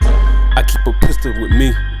pistol with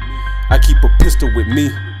me. I keep a pistol with me.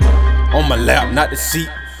 On my lap, not the seat.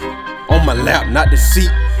 On my lap, not the seat.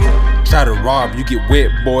 Try to rob, you get wet,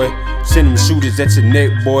 boy. Send them shooters at your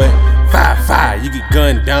neck, boy. 5-5, you get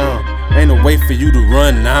gunned down. Ain't no way for you to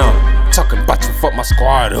run now. Talking about you fuck my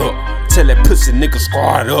squad up. Tell that pussy nigga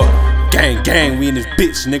squad up. Gang, gang, we in this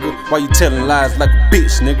bitch, nigga. Why you telling lies like a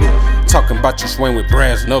bitch, nigga? Talking about you swing with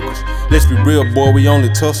brass knuckles. Let's be real, boy, we only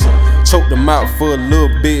tussle. Choked him out for a little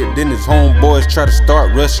bit, then his homeboys try to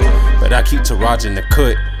start rushing. But I keep Taraj in the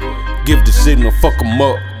cut. Give the signal, fuck him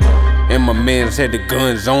up. And my mans had the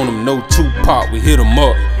guns on him, no Tupac, we hit him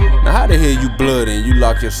up. Now how the hell you blood and you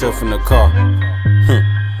lock yourself in the car?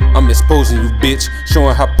 I'm exposing you, bitch,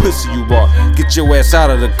 showing how pussy you are. Get your ass out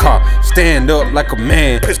of the car, stand up like a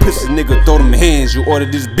man. Pussy nigga, throw them hands. You order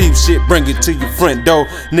this beef shit, bring it to your front door.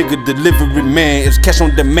 Nigga, delivery man, it's cash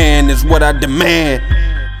on demand, is what I demand.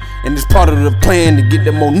 And it's part of the plan to get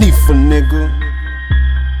that Monifa, nigga.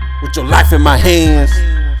 With your life in my hands.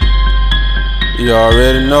 You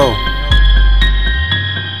already know.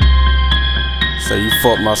 Say you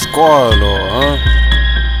fucked my squad, Lord, huh?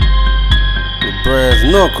 With brass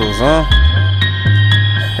knuckles, huh?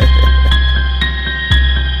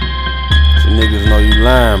 You niggas know you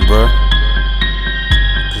lying, bruh.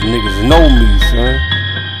 Cause niggas know me, son.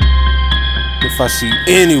 If I see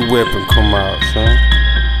any weapon come out, son,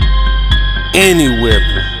 any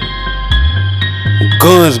weapon,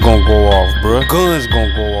 guns gon' go off, bruh. Guns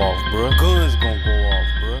gon' go off, bruh. Guns